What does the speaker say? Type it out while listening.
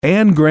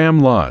Anne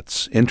Graham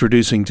Lotz,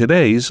 introducing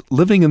today's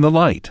Living in the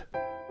Light.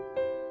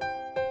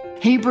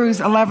 Hebrews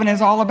 11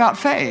 is all about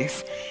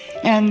faith.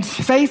 And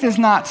faith is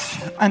not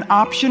an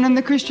option in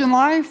the Christian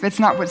life. It's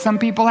not what some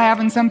people have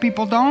and some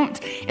people don't.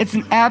 It's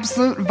an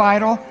absolute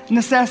vital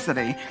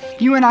necessity.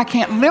 You and I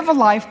can't live a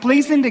life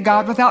pleasing to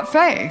God without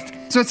faith.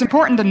 So it's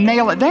important to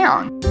nail it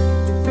down.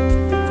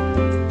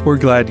 We're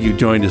glad you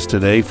joined us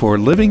today for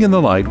Living in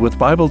the Light with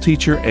Bible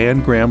teacher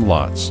Anne Graham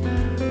Lotz.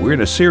 We're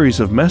in a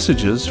series of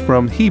messages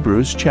from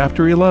Hebrews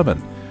chapter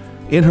 11.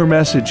 In her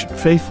message,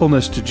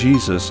 Faithfulness to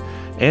Jesus,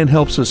 Anne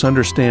helps us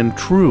understand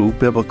true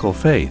biblical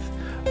faith,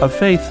 a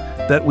faith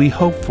that we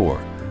hope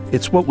for.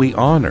 It's what we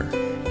honor,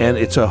 and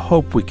it's a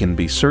hope we can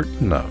be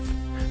certain of.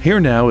 Here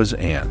now is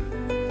Anne.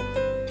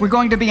 We're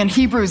going to be in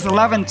Hebrews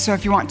 11, so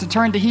if you want to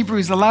turn to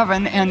Hebrews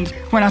 11, and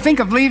when I think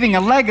of leaving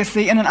a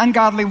legacy in an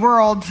ungodly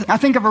world, I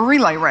think of a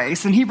relay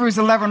race, and Hebrews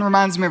 11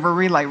 reminds me of a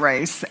relay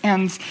race.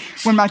 And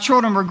when my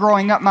children were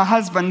growing up, my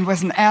husband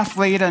was an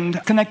athlete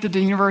and connected to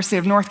the University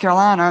of North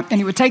Carolina, and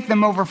he would take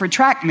them over for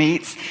track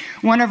meets.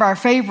 One of our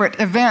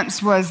favorite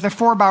events was the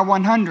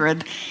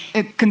 4x100.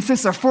 It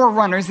consists of 4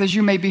 runners, as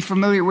you may be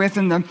familiar with,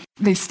 and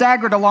they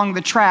staggered along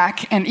the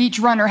track, and each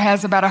runner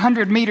has about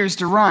 100 meters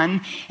to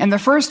run, and the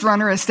first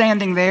runner is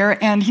standing there,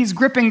 and he's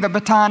gripping the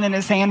baton in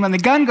his hand. When the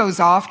gun goes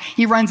off,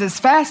 he runs as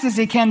fast as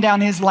he can down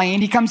his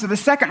lane. He comes to the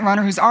second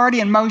runner who's already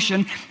in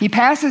motion. He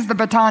passes the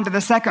baton to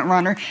the second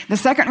runner. The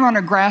second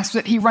runner grasps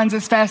it. He runs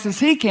as fast as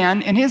he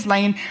can in his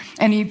lane,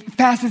 and he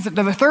passes it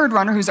to the third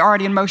runner who's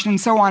already in motion,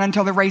 and so on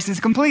until the race is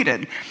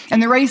completed.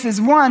 And the race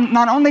is won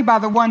not only by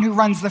the one who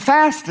runs the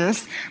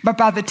fastest, but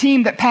by the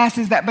team that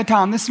passes that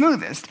baton the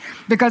smoothest.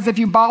 Because if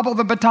you bobble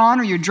the baton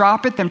or you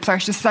drop it, then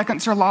precious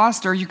seconds are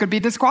lost, or you could be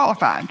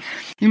disqualified.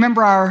 You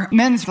remember our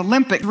men's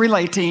Olympic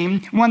relay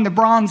team won the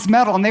bronze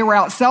medal, and they were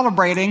out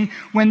celebrating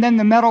when then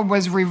the medal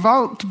was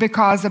revoked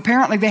because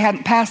apparently they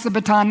hadn't passed the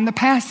baton in the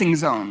passing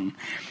zone.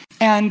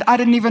 And I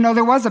didn't even know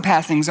there was a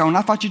passing zone.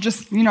 I thought you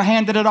just,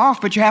 handed it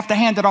off, but you have to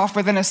hand it off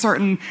within a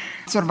certain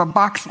sort of a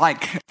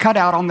box-like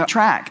cutout on the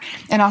track.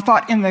 And I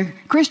thought in the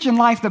Christian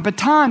life, the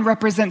baton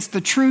represents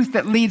the truth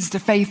that leads to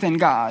faith in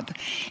God.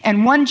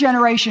 And one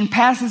generation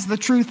passes the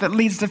truth that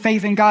leads to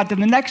faith in God to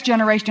the next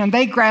generation, and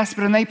they grasp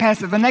it and they pass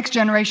it to the next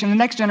generation,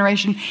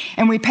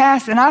 and we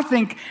pass. And I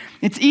think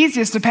it's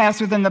easiest to pass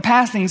within the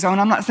passing zone.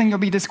 I'm not saying you'll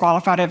be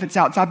disqualified if it's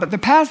outside, but the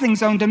passing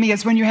zone to me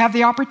is when you have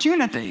the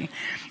opportunity.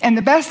 And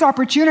the best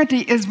opportunity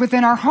is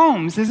within our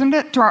homes, isn't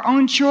it? To our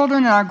own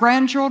children and our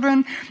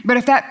grandchildren. But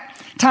if that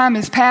time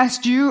is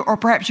past you, or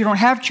perhaps you don't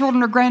have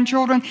children or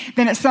grandchildren,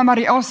 then it's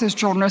somebody else's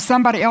children or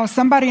somebody else,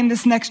 somebody in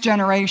this next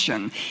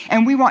generation.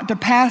 And we want to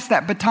pass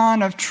that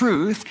baton of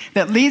truth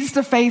that leads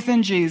to faith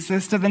in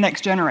Jesus to the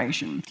next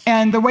generation.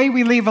 And the way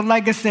we leave a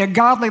legacy, a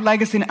godly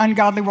legacy in an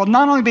ungodly world,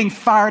 not only being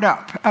fired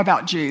up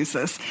about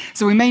Jesus,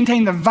 so we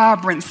maintain the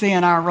vibrancy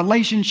in our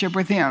relationship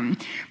with Him,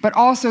 but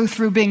also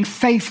through being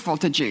faithful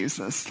to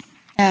Jesus.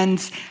 And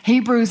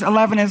Hebrews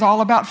 11 is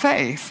all about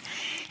faith.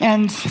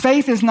 And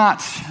faith is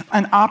not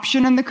an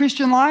option in the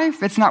Christian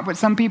life. It's not what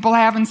some people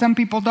have and some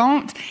people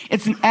don't.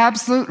 It's an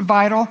absolute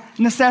vital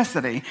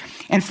necessity.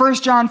 And 1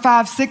 John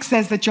 5:6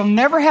 says that you'll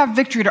never have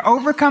victory to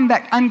overcome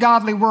that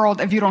ungodly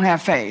world if you don't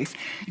have faith.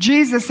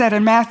 Jesus said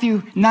in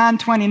Matthew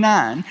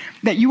 9:29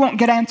 that you won't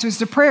get answers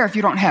to prayer if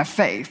you don't have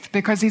faith,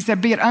 because He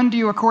said, be it unto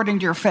you according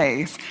to your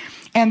faith.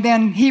 And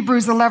then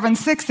Hebrews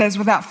 11:6 says,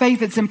 without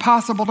faith, it's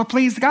impossible to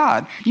please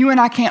God. You and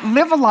I can't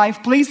live a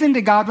life pleasing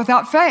to God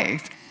without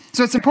faith.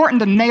 So it's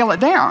important to nail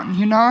it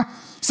down,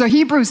 So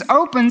Hebrews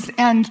opens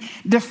and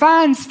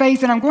defines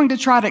faith, and I'm going to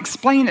try to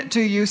explain it to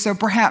you. So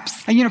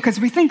perhaps, because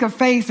we think of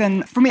faith,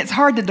 and for me, it's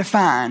hard to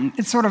define.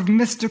 It's sort of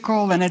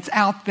mystical, and it's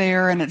out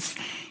there, and it's,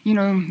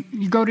 you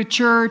go to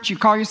church, you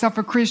call yourself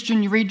a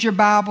Christian, you read your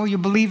Bible, you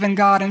believe in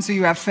God, and so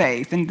you have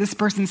faith. And this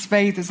person's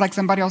faith is like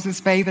somebody else's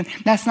faith, and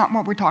that's not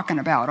what we're talking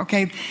about,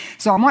 okay?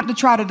 So I want to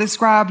try to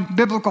describe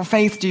biblical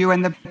faith to you,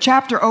 and the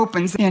chapter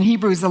opens in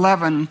Hebrews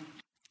 11.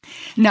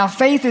 Now,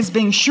 faith is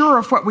being sure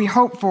of what we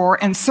hope for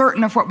and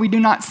certain of what we do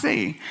not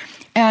see.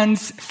 And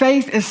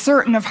faith is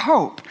certain of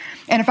hope.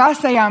 And if I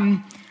say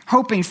I'm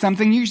hoping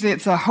something, usually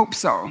it's a hope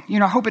so.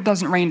 I hope it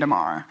doesn't rain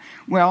tomorrow.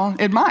 Well,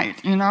 it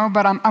might,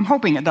 but I'm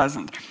hoping it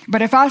doesn't.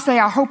 But if I say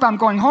I hope I'm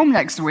going home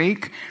next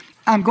week,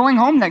 I'm going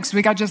home next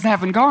week, I just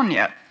haven't gone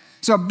yet.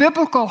 So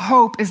biblical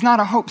hope is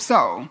not a hope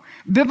so.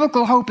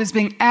 Biblical hope is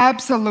being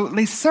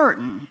absolutely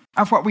certain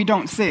of what we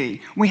don't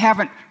see. We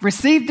haven't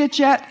received it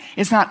yet.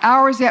 It's not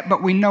ours yet,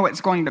 but we know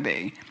it's going to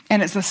be.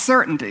 And it's a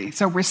certainty.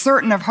 So we're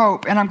certain of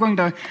hope. And I'm going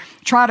to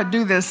try to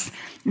do this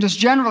just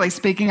generally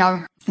speaking.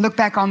 I'll look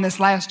back on this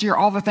last year,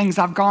 all the things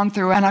I've gone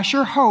through, and I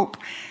sure hope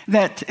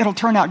that it'll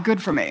turn out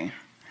good for me.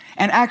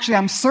 And actually,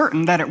 I'm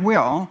certain that it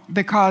will,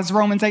 because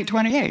Romans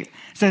 8:28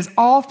 says,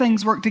 all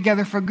things work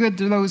together for good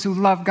to those who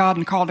love God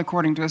and called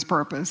according to His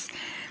purpose.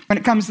 When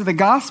it comes to the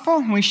gospel,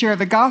 when we share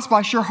the gospel,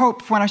 I sure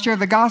hope when I share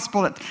the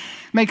gospel it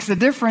makes a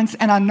difference,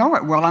 and I know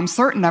it will. I'm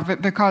certain of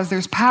it because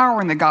there's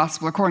power in the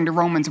gospel according to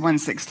Romans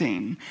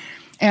 1:16.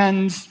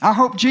 And I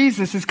hope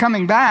Jesus is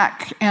coming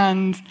back,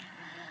 and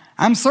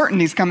I'm certain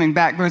he's coming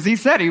back because he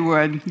said he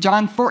would.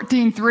 John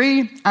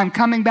 14:3, I'm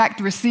coming back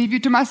to receive you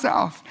to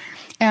myself.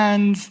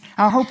 And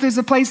I hope there's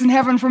a place in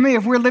heaven for me.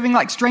 If we're living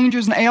like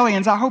strangers and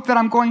aliens, I hope that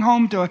I'm going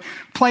home to a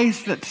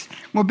place that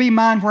will be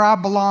mine where I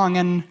belong.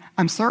 And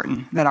I'm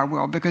certain that I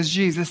will, because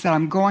Jesus said,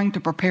 I'm going to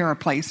prepare a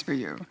place for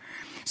you.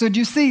 So do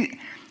you see,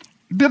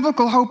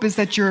 biblical hope is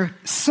that you're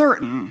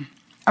certain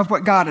of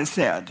what God has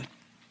said.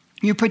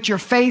 You put your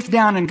faith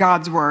down in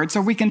God's word.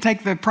 So we can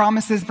take the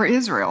promises for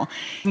Israel.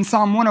 In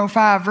Psalm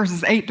 105,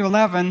 verses 8 to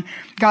 11,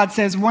 God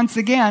says once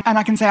again, and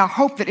I can say, I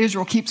hope that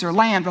Israel keeps her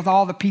land with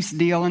all the peace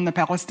deal and the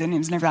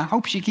Palestinians and everything. I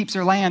hope she keeps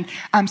her land.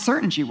 I'm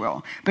certain she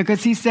will.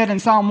 Because he said in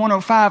Psalm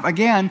 105,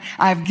 again,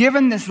 I've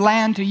given this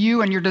land to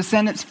you and your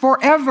descendants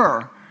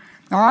forever.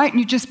 All right? And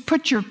you just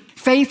put your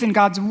faith in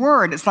God's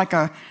word. It's like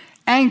an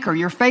anchor.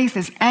 Your faith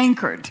is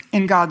anchored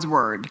in God's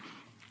word.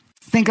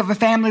 Think of a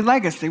family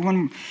legacy.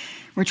 When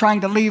we're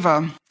trying to leave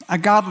a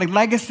godly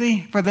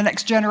legacy for the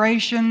next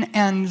generation.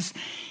 And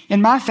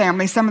in my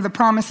family, some of the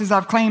promises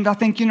I've claimed, I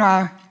think,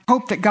 I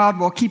hope that God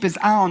will keep his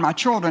eye on my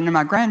children and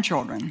my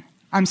grandchildren.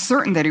 I'm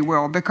certain that he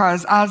will,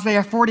 because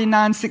Isaiah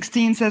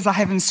 49:16 says, I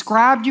have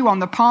inscribed you on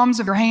the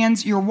palms of your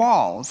hands. Your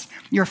walls,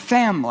 your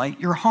family,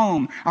 your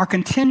home are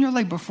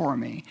continually before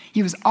me.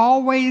 He was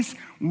always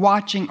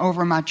watching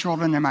over my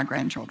children and my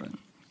grandchildren.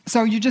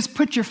 So you just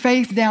put your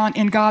faith down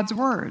in God's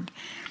word.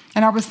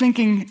 And I was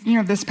thinking,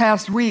 this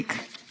past week,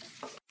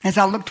 as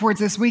I looked towards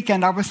this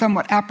weekend, I was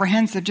somewhat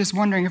apprehensive, just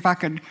wondering if I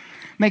could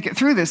make it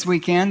through this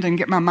weekend and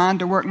get my mind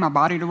to work, my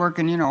body to work,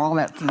 and all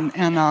that.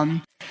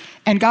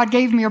 And God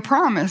gave me a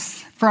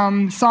promise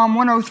from Psalm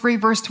 103,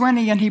 verse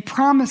 20, and he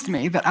promised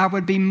me that I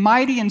would be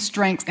mighty in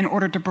strength in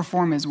order to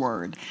perform his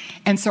word.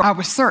 And so I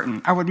was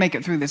certain I would make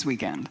it through this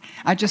weekend.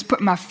 I just put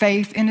my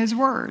faith in his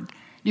word.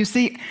 You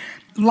see,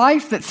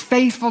 life that's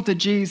faithful to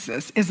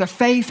Jesus is a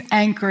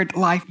faith-anchored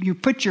life. You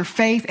put your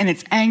faith and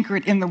it's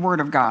anchored in the Word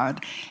of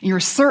God. You're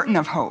certain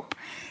of hope.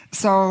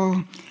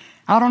 So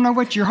I don't know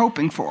what you're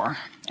hoping for,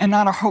 and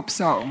not a hope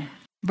so.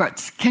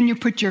 But can you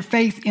put your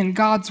faith in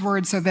God's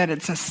Word so that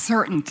it's a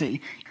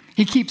certainty?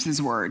 He keeps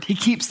his word. He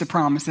keeps the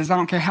promises. I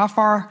don't care how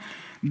far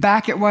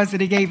back it was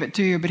that he gave it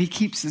to you, but he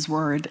keeps his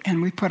word.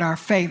 And we put our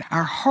faith,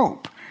 our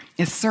hope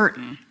is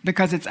certain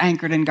because it's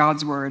anchored in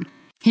God's word.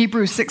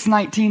 Hebrews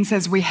 6:19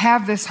 says, we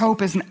have this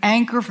hope as an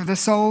anchor for the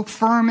soul,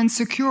 firm and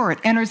secure. It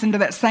enters into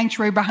that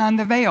sanctuary behind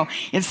the veil.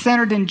 It's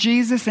centered in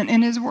Jesus and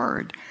in his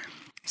word.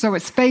 So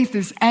its faith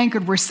is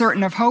anchored. We're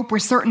certain of hope. We're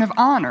certain of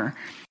honor.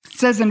 It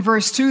says in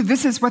verse 2,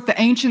 this is what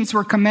the ancients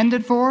were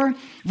commended for.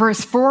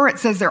 Verse 4, it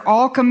says they're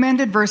all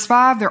commended. Verse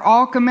 5, they're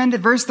all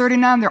commended. Verse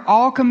 39, they're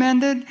all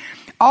commended.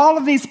 All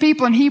of these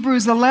people in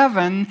Hebrews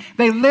 11,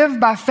 they lived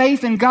by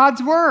faith in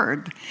God's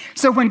word.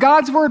 So when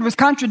God's word was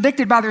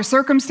contradicted by their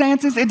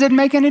circumstances, it didn't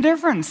make any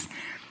difference.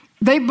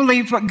 They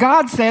believed what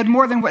God said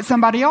more than what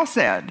somebody else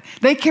said.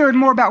 They cared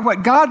more about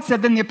what God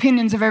said than the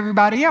opinions of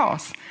everybody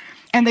else.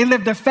 And they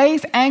lived a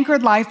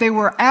faith-anchored life. They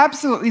were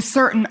absolutely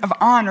certain of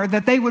honor,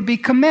 that they would be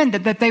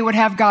commended, that they would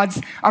have God's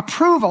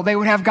approval, they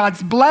would have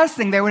God's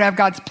blessing, they would have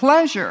God's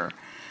pleasure.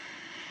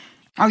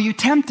 Are you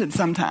tempted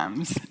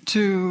sometimes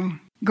to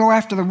go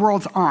after the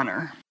world's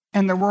honor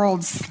and the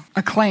world's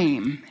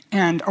acclaim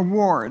and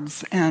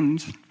awards,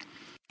 and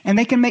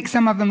they can make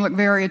some of them look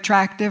very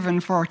attractive,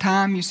 and for a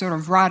time you're sort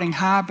of riding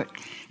high, but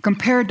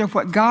compared to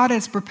what God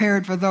has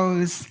prepared for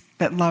those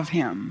that love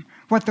him,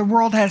 what the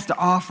world has to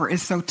offer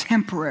is so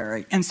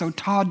temporary and so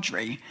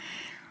tawdry.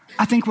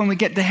 I think when we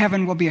get to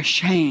heaven, we'll be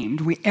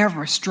ashamed we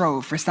ever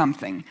strove for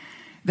something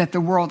that the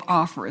world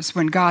offers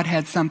when God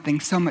had something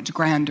so much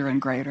grander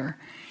and greater.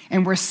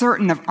 And we're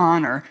certain of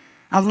honor.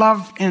 I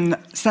love in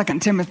 2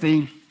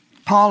 Timothy,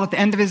 Paul at the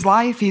end of his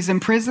life, he's in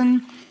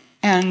prison.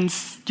 And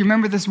do you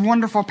remember this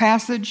wonderful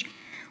passage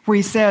where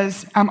he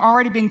says, I'm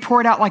already being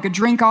poured out like a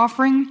drink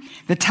offering.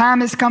 The time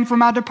has come for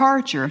my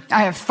departure.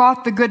 I have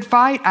fought the good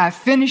fight. I have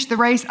finished the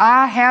race.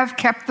 I have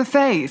kept the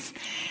faith.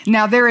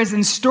 Now there is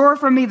in store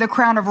for me the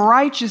crown of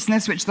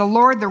righteousness, which the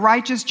Lord, the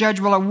righteous judge,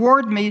 will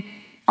award me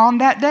on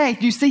that day.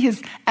 You see,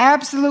 he's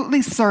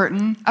absolutely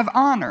certain of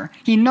honor.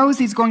 He knows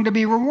he's going to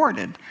be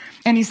rewarded.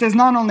 And he says,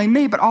 not only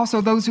me, but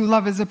also those who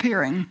love his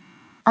appearing.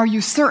 Are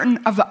you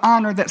certain of the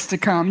honor that's to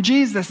come?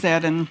 Jesus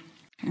said in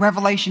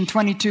Revelation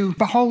 22,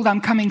 behold, I'm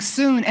coming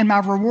soon, and my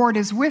reward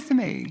is with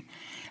me.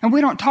 And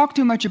we don't talk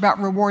too much about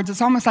rewards.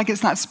 It's almost like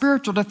it's not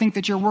spiritual to think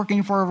that you're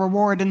working for a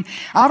reward. And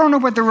I don't know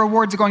what the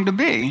reward's going to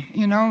be,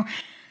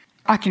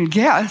 I can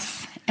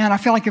guess. And I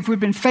feel like if we've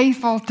been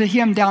faithful to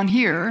him down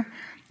here,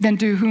 then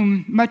to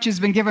whom much has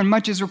been given,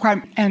 much is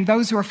required. And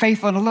those who are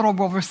faithful in a little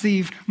will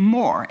receive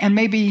more. And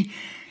maybe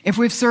if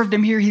we've served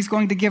him here, he's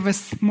going to give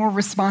us more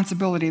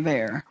responsibility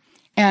there.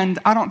 And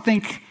I don't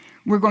think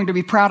we're going to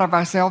be proud of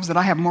ourselves that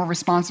I have more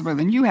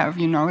responsibility than you have.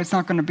 It's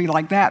not going to be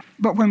like that.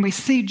 But when we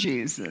see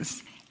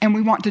Jesus and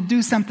we want to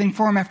do something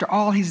for him after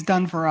all he's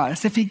done for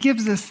us, if he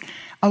gives us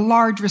a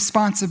large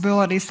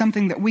responsibility,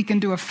 something that we can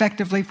do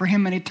effectively for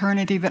him in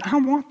eternity, then I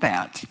want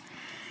that.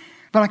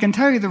 But I can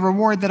tell you the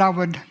reward that I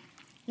would,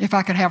 if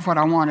I could have what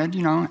I wanted,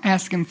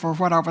 ask him for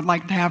what I would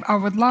like to have. I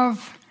would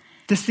love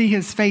to see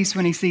his face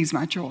when he sees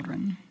my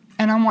children.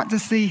 And I want to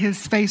see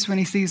his face when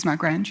he sees my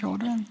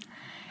grandchildren.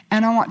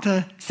 And I want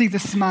to see the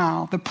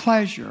smile, the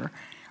pleasure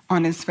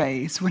on his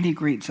face when he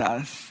greets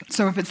us.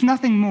 So if it's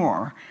nothing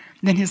more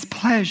than his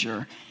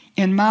pleasure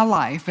in my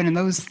life and in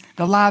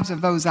the lives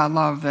of those I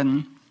love,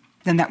 then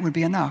that would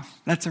be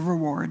enough. That's a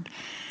reward.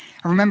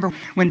 I remember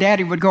when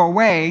Daddy would go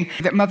away,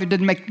 that Mother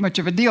didn't make much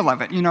of a deal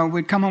of it.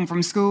 We'd come home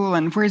from school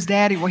and where's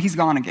Daddy? Well, he's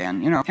gone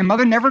again, And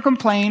Mother never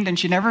complained and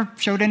she never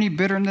showed any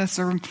bitterness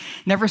or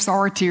never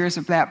saw her tears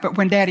of that. But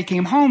when Daddy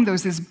came home, there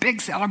was this big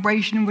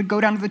celebration and we'd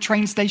go down to the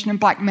train station in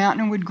Black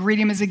Mountain and we'd greet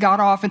him as he got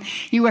off and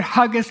he would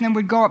hug us and then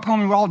we'd go up home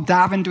and we'd all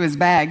dive into his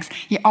bags.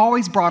 He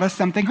always brought us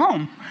something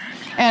home.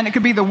 And it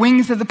could be the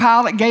wings that the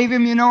pilot gave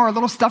him, or a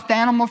little stuffed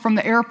animal from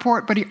the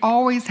airport, but he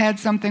always had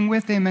something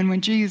with him. And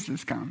when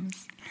Jesus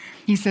comes,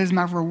 he says,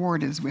 my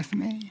reward is with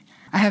me.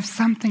 I have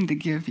something to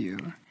give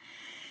you.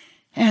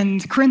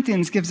 And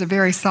Corinthians gives a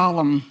very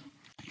solemn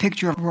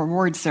picture of a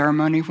reward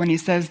ceremony when he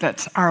says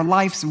that our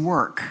life's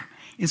work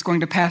is going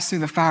to pass through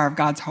the fire of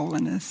God's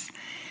holiness.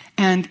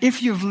 And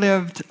if you've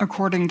lived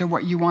according to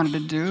what you wanted to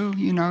do,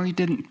 you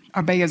didn't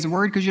obey his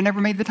word because you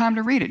never made the time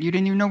to read it. You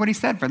didn't even know what he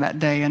said for that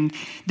day and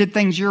did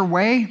things your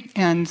way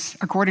and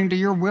according to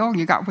your will,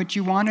 you got what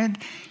you wanted.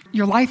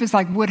 Your life is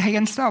like wood, hay,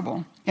 and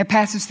stubble. It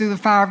passes through the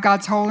fire of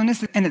God's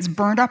holiness and it's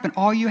burned up and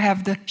all you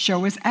have to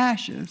show is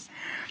ashes.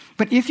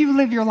 But if you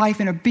live your life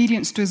in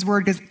obedience to his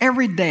word, because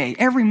every day,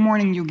 every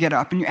morning you get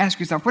up and you ask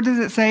yourself, what does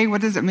it say?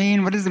 What does it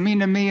mean? What does it mean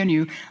to me? And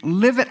you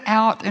live it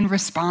out in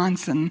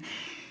response and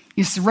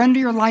you surrender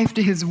your life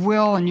to his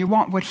will and you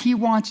want what he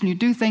wants and you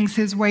do things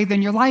his way,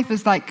 then your life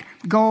is like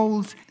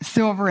gold,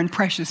 silver, and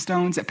precious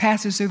stones. It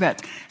passes through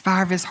that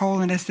fire of his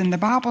holiness. And the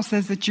Bible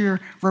says that you're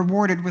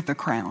rewarded with a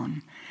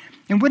crown.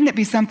 And wouldn't it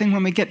be something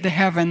when we get to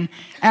heaven,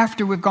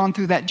 after we've gone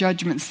through that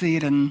judgment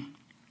seat and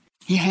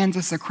he hands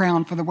us a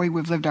crown for the way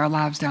we've lived our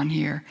lives down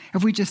here,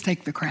 if we just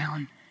take the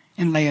crown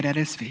and lay it at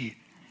his feet,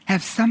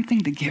 have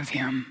something to give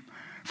him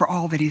for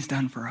all that he's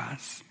done for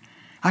us.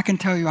 I can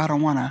tell you I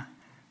don't want to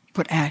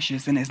put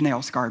ashes in his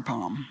nail-scarred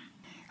palm.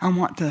 I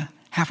want to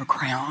have a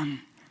crown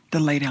to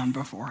lay down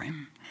before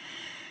him.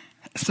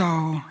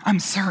 So I'm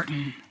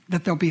certain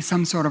that there'll be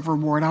some sort of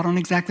reward. I don't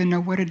exactly know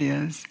what it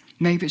is.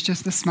 Maybe it's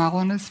just the smile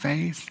on his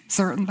face.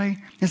 Certainly,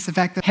 it's the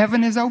fact that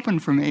heaven is open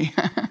for me.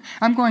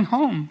 I'm going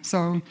home,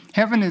 so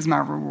heaven is my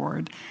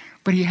reward.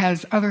 But he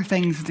has other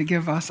things to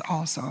give us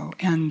also.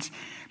 And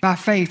by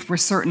faith, we're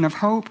certain of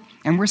hope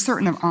and we're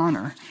certain of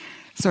honor.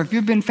 So if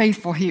you've been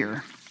faithful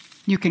here,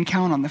 you can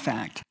count on the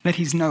fact that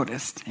he's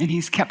noticed and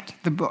he's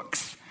kept the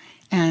books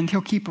and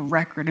he'll keep a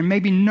record. And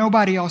maybe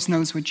nobody else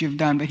knows what you've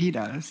done, but he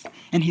does.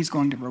 And he's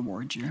going to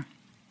reward you.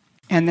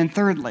 And then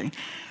thirdly,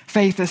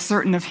 faith is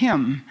certain of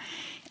him.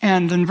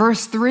 And in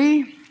verse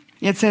 3,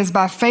 it says,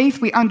 by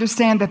faith we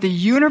understand that the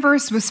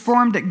universe was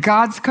formed at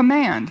God's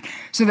command,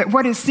 so that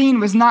what is seen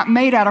was not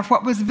made out of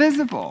what was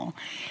visible.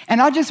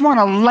 And I just want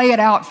to lay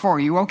it out for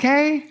you,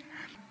 okay?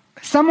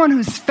 Someone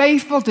who's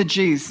faithful to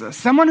Jesus,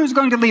 someone who's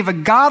going to leave a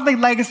godly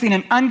legacy in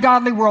an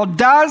ungodly world,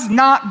 does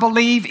not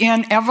believe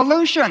in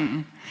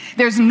evolution.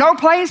 There's no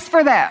place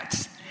for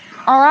that.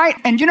 All right?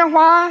 And you know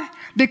why?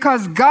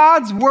 Because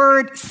God's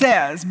word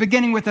says,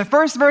 beginning with the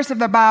first verse of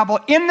the Bible,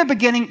 in the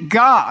beginning,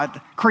 God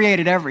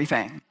created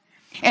everything.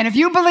 And if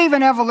you believe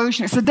in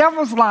evolution, it's the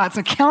devil's lie. It's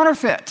a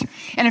counterfeit.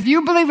 And if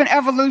you believe in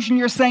evolution,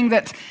 you're saying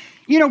that,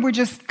 we're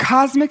just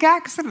cosmic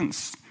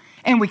accidents.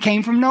 And we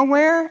came from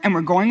nowhere, and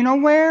we're going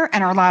nowhere,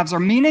 and our lives are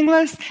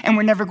meaningless, and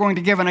we're never going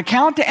to give an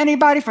account to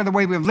anybody for the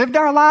way we've lived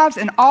our lives,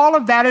 and all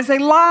of that is a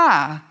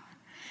lie.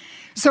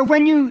 So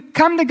when you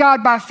come to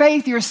God by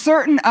faith, you're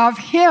certain of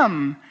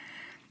him,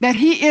 that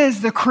he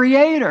is the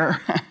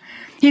creator.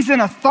 He's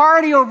an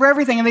authority over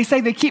everything, and they say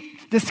they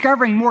keep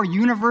discovering more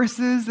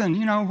universes and,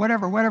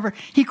 whatever.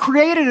 He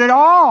created it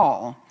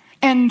all,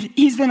 and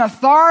he's an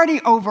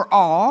authority over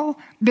all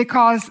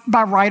because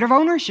by right of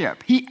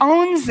ownership, he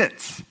owns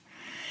it.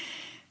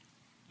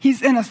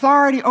 He's in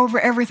authority over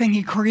everything.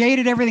 He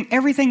created everything.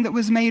 Everything that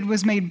was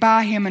made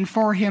by him and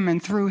for him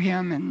and through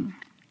him. And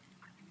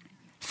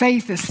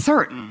faith is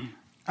certain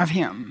of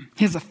him,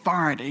 his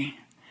authority.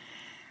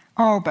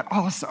 Oh, but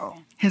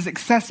also his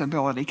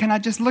accessibility. Can I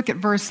just look at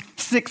verse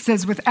 6? It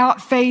says, without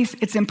faith,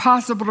 it's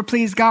impossible to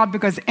please God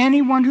because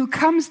anyone who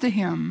comes to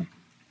him,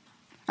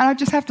 and I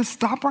just have to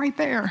stop right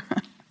there.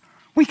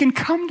 We can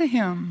come to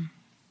him.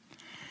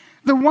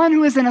 The one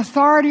who is in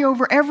authority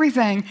over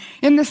everything.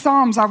 In the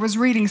Psalms, I was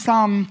reading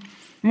Psalm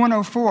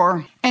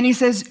 104, and he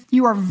says,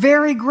 you are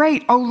very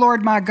great, O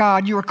Lord my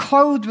God. You are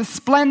clothed with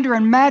splendor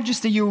and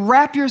majesty. You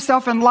wrap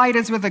yourself in light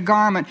as with a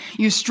garment.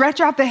 You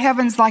stretch out the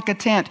heavens like a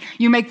tent.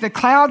 You make the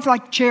clouds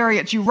like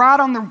chariots. You ride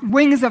on the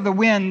wings of the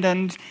wind.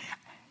 And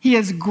he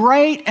is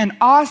great and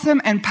awesome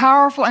and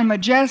powerful and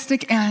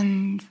majestic,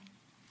 and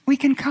we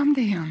can come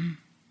to him.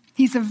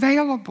 He's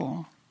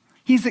available.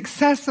 He's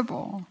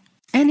accessible.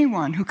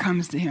 Anyone who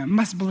comes to him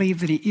must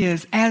believe that he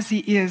is, as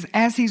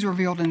he's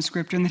revealed in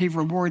Scripture, and that he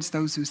rewards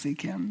those who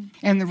seek him.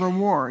 And the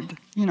reward,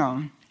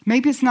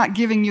 Maybe it's not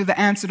giving you the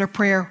answer to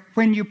prayer,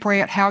 when you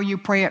pray it, how you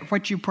pray it,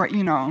 what you pray,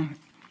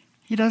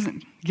 He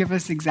doesn't give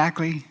us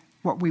exactly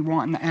what we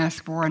want and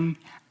ask for, and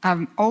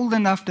I'm old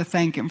enough to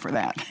thank Him for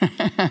that.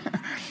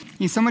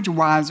 He's so much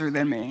wiser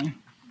than me.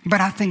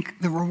 But I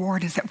think the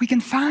reward is that we can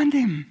find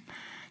Him,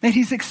 that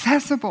He's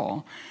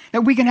accessible,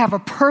 that we can have a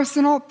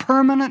personal,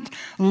 permanent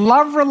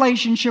love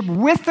relationship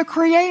with the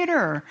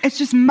Creator. It's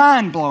just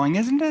mind-blowing,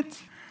 isn't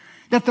it?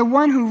 That the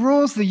one who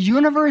rules the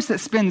universe, that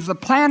spins the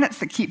planets,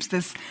 that keeps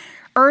this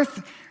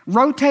earth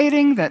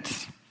rotating,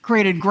 that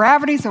created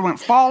gravity so it won't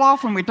fall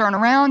off when we turn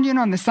around,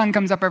 and the sun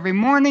comes up every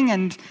morning,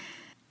 and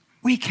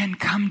we can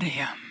come to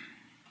Him.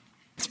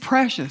 It's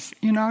precious,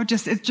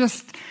 it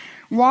just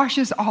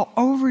washes all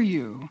over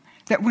you,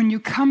 that when you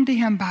come to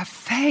Him by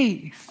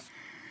faith,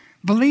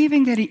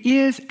 believing that He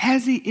is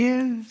as He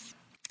is,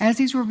 as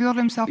He's revealed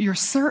Himself, you're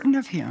certain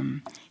of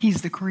Him.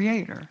 He's the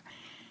Creator,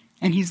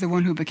 and He's the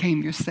one who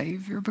became your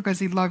Savior. Because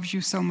He loves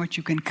you so much,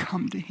 you can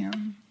come to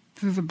Him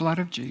through the blood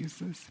of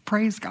Jesus.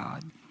 Praise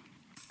God.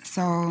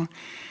 So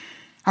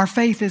our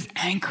faith is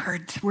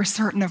anchored. We're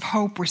certain of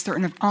hope. We're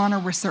certain of honor.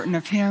 We're certain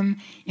of Him.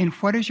 In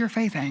what is your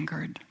faith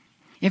anchored?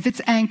 If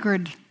it's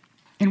anchored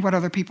in what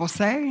other people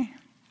say,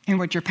 in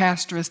what your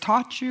pastor has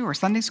taught you, or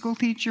Sunday school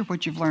teacher,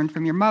 what you've learned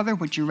from your mother,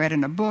 what you read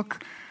in a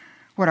book,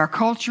 what our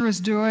culture is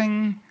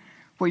doing,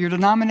 what your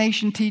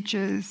denomination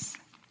teaches,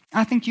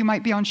 I think you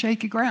might be on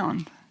shaky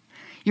ground.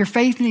 Your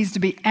faith needs to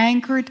be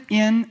anchored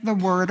in the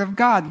Word of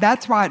God.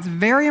 That's why it's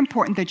very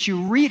important that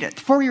you read it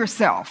for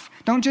yourself.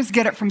 Don't just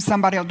get it from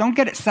somebody else. Don't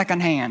get it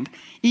secondhand.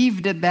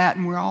 Eve did that,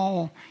 and we're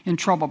all in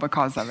trouble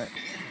because of it.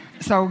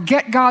 So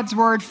get God's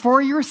Word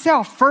for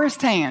yourself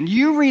firsthand.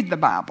 You read the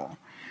Bible,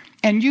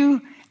 and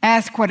you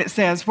ask what it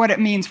says, what it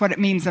means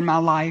in my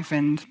life,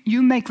 and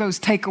you make those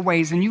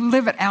takeaways, and you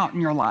live it out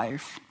in your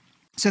life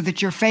so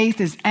that your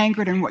faith is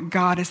anchored in what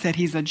God has said.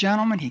 He's a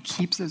gentleman. He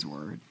keeps His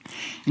word.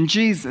 And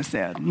Jesus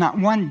said, not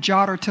one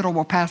jot or tittle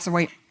will pass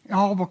away.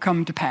 All will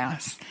come to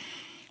pass.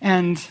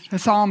 And the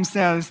Psalm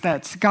says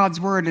that God's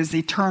word is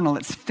eternal.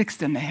 It's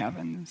fixed in the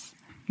heavens.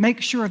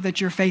 Make sure that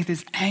your faith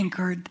is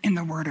anchored in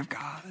the Word of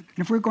God. And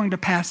if we're going to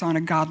pass on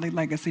a godly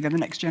legacy to the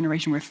next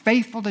generation, we're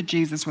faithful to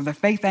Jesus with a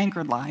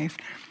faith-anchored life.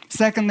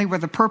 Secondly,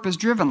 with a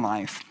purpose-driven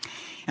life.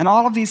 And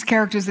all of these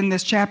characters in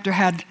this chapter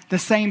had the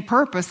same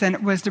purpose, and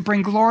it was to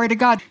bring glory to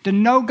God, to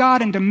know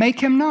God and to make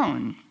Him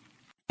known.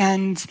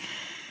 And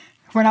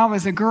when I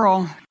was a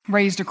girl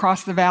raised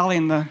across the valley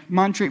in the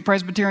Montreat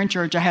Presbyterian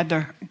Church, I had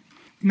to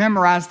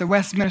memorize the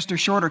Westminster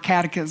Shorter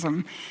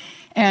Catechism.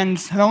 And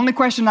the only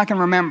question I can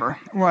remember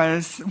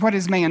was, what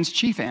is man's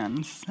chief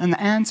end? And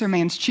the answer,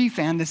 man's chief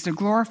end, is to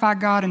glorify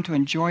God and to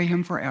enjoy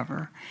Him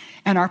forever.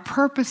 And our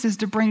purpose is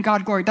to bring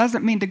God glory. It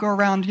doesn't mean to go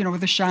around,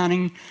 with a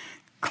shining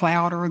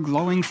cloud or a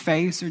glowing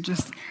face,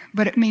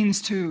 but it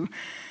means to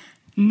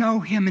know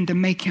Him and to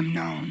make Him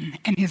known.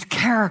 And His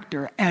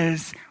character,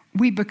 as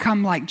we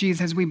become like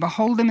Jesus, as we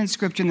behold Him in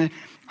Scripture, and the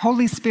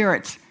Holy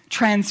Spirit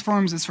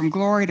transforms us from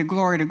glory to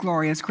glory to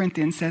glory, as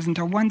Corinthians says,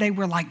 until one day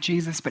we're like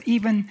Jesus. But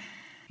even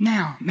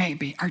now,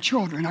 maybe, our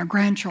children, our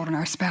grandchildren,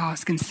 our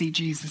spouse can see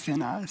Jesus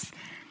in us.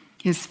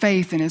 His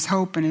faith and His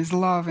hope and His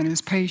love and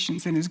His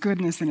patience and His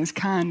goodness and His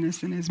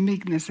kindness and His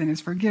meekness and His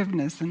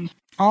forgiveness. And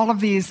all of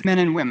these men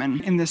and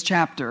women in this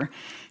chapter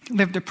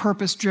lived a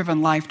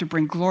purpose-driven life to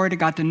bring glory to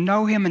God, to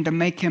know Him and to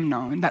make Him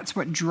known. That's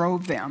what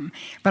drove them.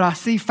 But I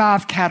see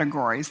 5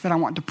 categories that I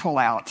want to pull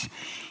out.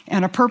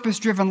 And a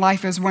purpose-driven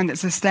life is one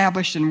that's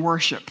established in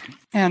worship.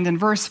 And in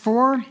verse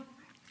 4,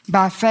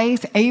 by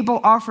faith,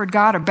 Abel offered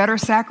God a better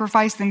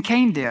sacrifice than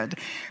Cain did.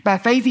 By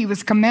faith, he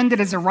was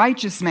commended as a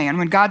righteous man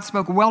when God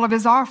spoke well of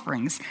his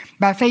offerings.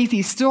 By faith,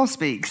 he still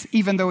speaks,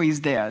 even though he's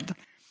dead.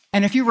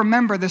 And if you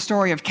remember the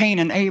story of Cain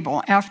and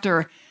Abel,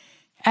 after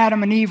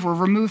Adam and Eve were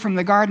removed from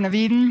the Garden of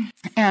Eden,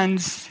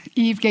 and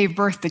Eve gave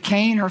birth to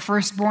Cain, her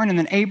firstborn, and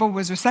then Abel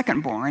was her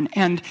secondborn.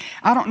 And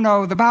I don't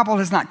know, the Bible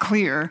is not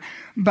clear,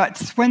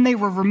 but when they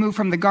were removed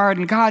from the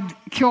garden, God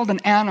killed an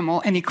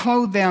animal and He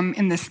clothed them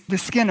in the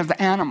skin of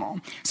the animal.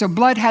 So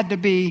blood had to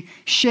be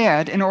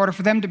shed in order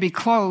for them to be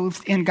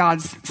clothed in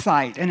God's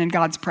sight and in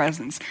God's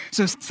presence.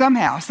 So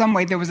somehow, some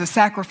way, there was a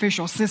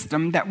sacrificial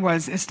system that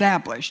was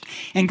established.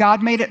 And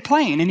God made it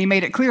plain, and He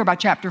made it clear by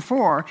chapter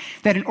 4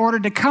 that in order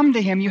to come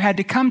to Him, you had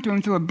to come to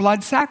Him through a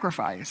blood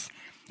sacrifice.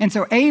 And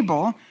so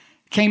Abel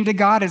came to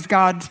God as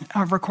God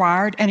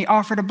required, and he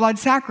offered a blood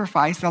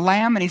sacrifice, a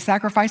lamb, and he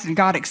sacrificed, and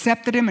God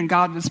accepted him, and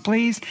God was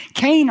pleased.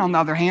 Cain, on the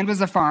other hand,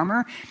 was a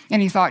farmer,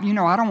 and he thought,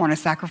 I don't want to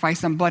sacrifice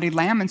some bloody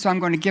lamb, and so I'm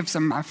going to give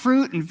some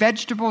fruit and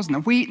vegetables and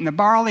the wheat and the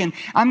barley, and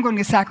I'm going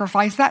to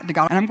sacrifice that to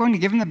God, and I'm going to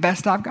give him the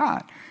best I've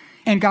got.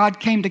 And God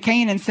came to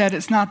Cain and said,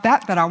 it's not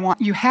that I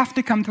want. You have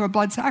to come to a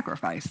blood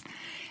sacrifice.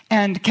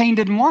 And Cain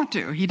didn't want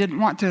to. He didn't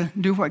want to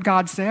do what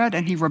God said,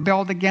 and he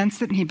rebelled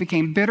against it, and he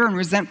became bitter and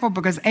resentful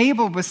because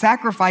Abel was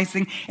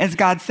sacrificing as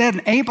God said,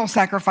 and Abel's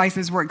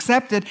sacrifices were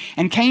accepted,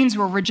 and Cain's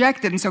were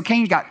rejected. And so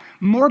Cain got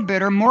more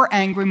bitter, more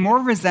angry, more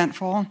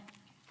resentful,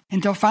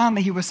 until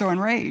finally he was so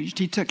enraged.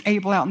 He took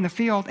Abel out in the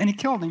field, and he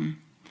killed him.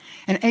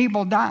 And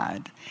Abel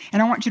died.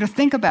 And I want you to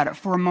think about it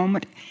for a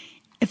moment.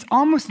 It's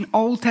almost an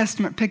Old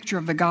Testament picture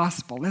of the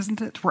gospel,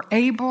 isn't it? Where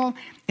Abel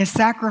is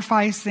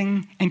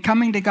sacrificing and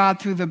coming to God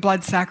through the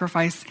blood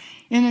sacrifice.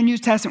 In the New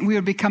Testament, we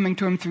would be coming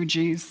to him through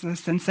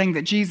Jesus and saying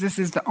that Jesus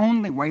is the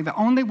only way. The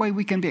only way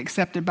we can be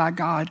accepted by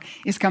God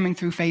is coming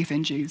through faith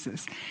in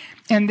Jesus.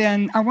 And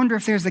then I wonder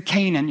if there's a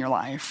Cain in your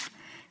life,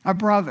 a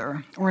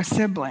brother or a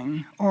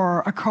sibling or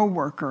a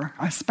coworker,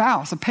 a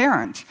spouse, a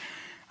parent,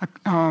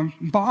 a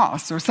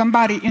boss, or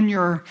somebody in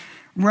your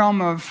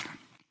realm of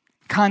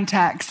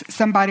contacts,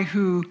 somebody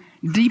who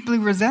deeply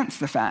resents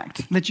the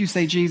fact that you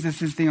say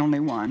Jesus is the only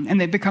one, and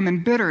they become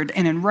embittered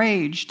and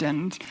enraged,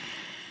 and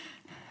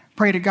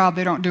pray to God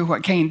they don't do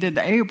what Cain did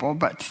to Abel,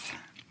 but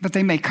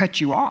they may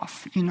cut you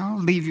off,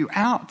 leave you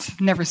out,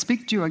 never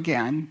speak to you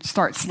again,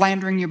 start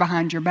slandering you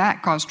behind your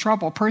back, cause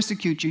trouble,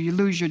 persecute you, you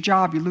lose your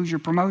job, you lose your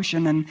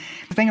promotion. And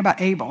the thing about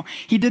Abel,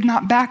 he did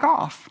not back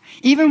off.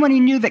 Even when he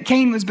knew that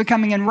Cain was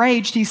becoming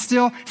enraged, he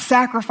still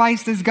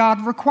sacrificed as God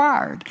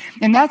required.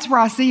 And that's where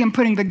I see him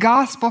putting the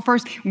gospel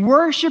first,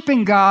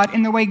 worshiping God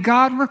in the way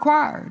God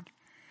required.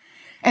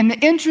 And the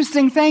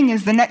interesting thing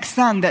is the next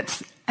son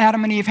that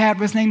Adam and Eve had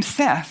was named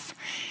Seth.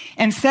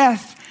 And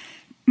Seth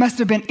must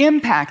have been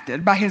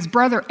impacted by his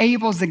brother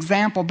Abel's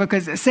example,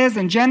 because it says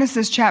in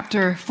Genesis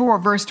chapter 4,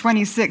 verse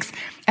 26,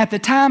 at the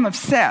time of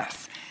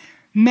Seth,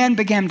 men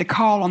began to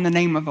call on the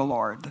name of the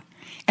Lord.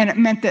 And it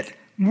meant that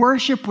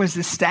worship was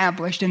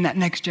established in that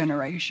next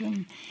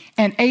generation.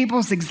 And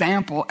Abel's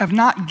example of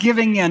not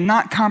giving in,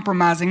 not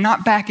compromising,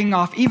 not backing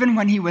off, even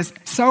when he was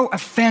so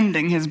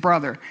offending his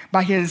brother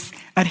by his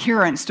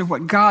adherence to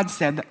what God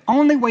said, the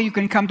only way you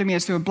can come to me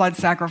is through a blood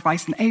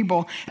sacrifice. And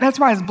Abel, that's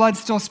why his blood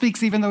still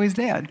speaks even though he's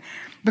dead.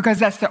 Because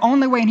that's the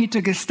only way, and he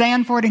took his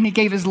stand for it, and he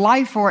gave his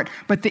life for it.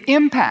 But the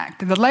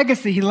impact, the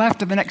legacy he left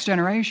to the next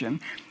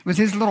generation was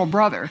his little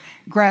brother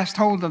grasped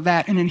hold of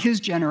that, and in his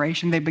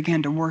generation, they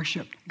began to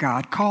worship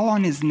God, call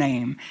on his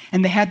name,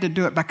 and they had to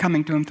do it by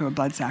coming to him through a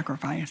blood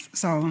sacrifice.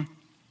 So,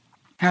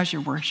 how's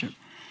your worship?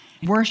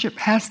 Worship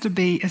has to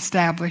be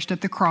established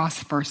at the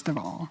cross first of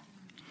all.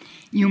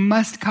 You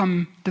must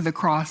come to the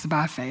cross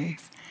by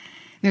faith.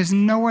 There's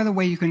no other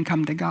way you can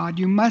come to God.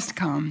 You must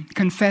come,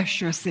 confess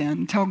your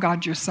sin, tell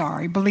God you're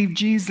sorry, believe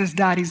Jesus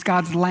died. He's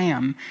God's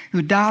lamb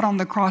who died on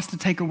the cross to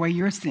take away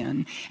your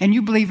sin. And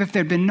you believe if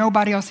there'd been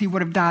nobody else, he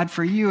would have died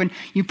for you. And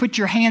you put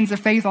your hands of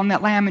faith on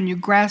that lamb and you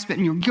grasp it,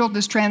 and your guilt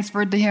is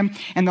transferred to him,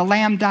 and the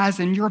lamb dies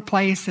in your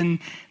place, and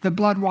the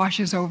blood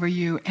washes over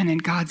you, and in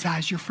God's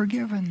eyes, you're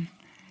forgiven.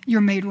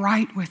 You're made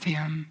right with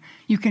him.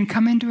 You can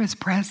come into his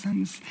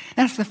presence.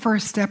 That's the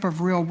first step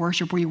of real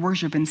worship, where you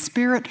worship in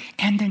spirit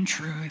and in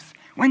truth.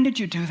 When did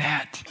you do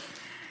that?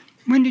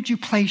 When did you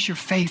place your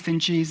faith in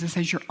Jesus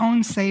as your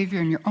own Savior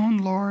and your own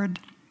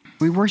Lord?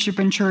 We worship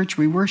in church,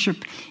 we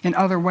worship in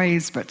other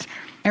ways, but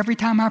every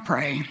time I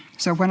pray,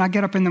 so when I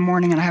get up in the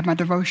morning and I have my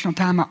devotional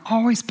time, I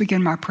always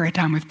begin my prayer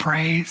time with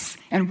praise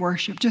and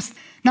worship. Just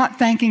not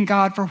thanking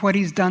God for what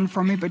he's done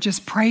for me, but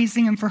just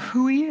praising him for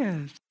who he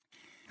is.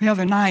 The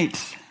other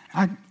night,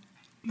 I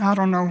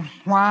don't know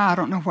why, I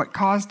don't know what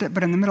caused it,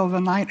 but in the middle of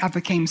the night, I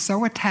became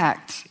so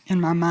attacked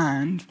in my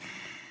mind.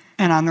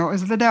 And I know it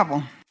was the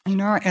devil.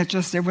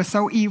 It was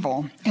so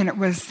evil, and it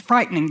was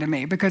frightening to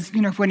me, because,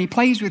 when he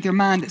plays with your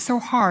mind, it's so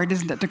hard,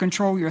 isn't it, to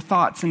control your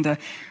thoughts and to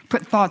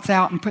put thoughts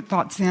out and put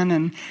thoughts in.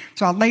 And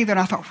so I lay there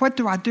and I thought, what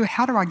do I do?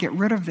 How do I get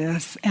rid of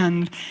this?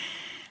 And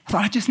I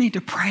thought, I just need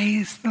to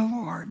praise the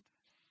Lord.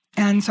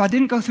 And so I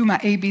didn't go through my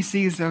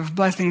ABCs of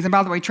blessings. And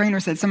by the way, Trainer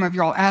said, some of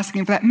you all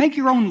asking for that. Make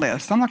your own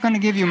list. I'm not going to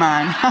give you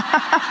mine.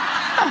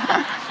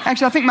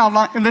 Actually, I think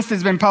my list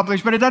has been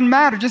published, but it doesn't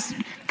matter. Just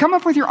come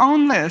up with your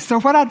own list. So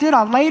what I did,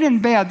 I laid in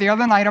bed the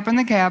other night up in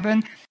the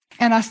cabin,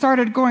 and I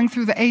started going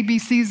through the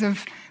ABCs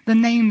of the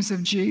names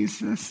of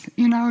Jesus,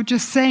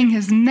 just saying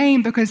his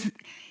name, because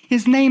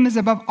his name is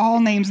above all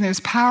names, and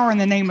there's power in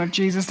the name of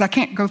Jesus. I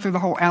can't go through the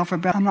whole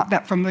alphabet. I'm not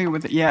that familiar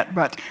with it yet,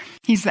 but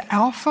he's the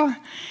Alpha.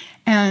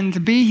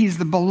 And B, he's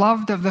the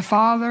beloved of the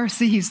Father.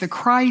 C, he's the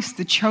Christ,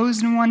 the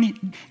chosen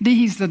one. D,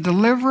 he's the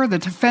deliverer, the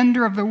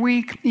defender of the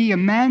weak. E,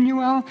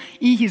 Emmanuel.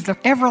 E, he's the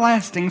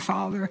everlasting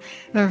Father,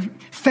 the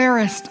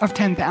fairest of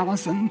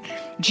 10,000.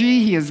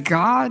 G, he is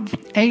God.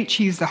 H,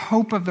 he's the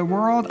hope of the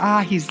world.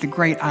 I, he's the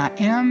great I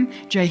am.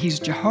 J, he's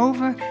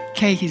Jehovah.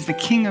 K, he's the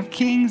King of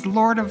kings,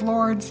 Lord of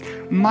lords,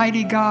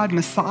 mighty God,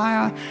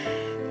 Messiah,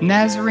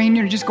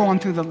 Nazarene. Just go on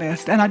through the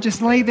list. And I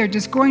just lay there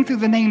just going through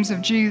the names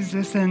of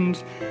Jesus,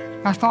 and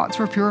my thoughts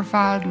were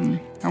purified, and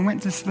I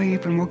went to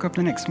sleep and woke up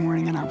the next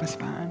morning, and I was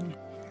fine.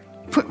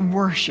 Put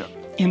worship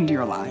into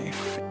your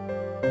life.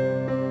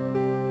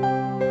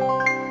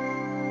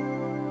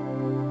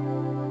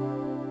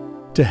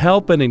 To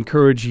help and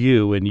encourage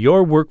you in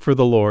your work for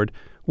the Lord,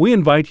 we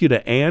invite you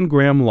to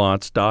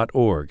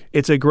AnnGrahamLotz.org.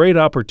 It's a great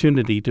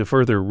opportunity to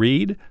further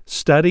read,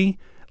 study,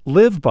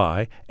 live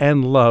by,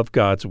 and love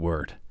God's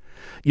Word.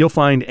 You'll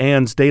find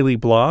Ann's daily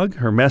blog,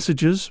 her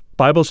messages,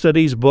 Bible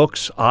studies,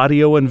 books,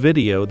 audio, and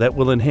video that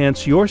will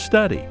enhance your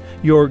study,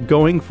 your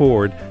going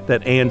forward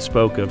that Ann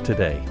spoke of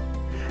today.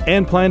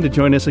 And plan to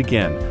join us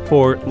again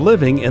for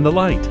Living in the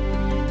Light.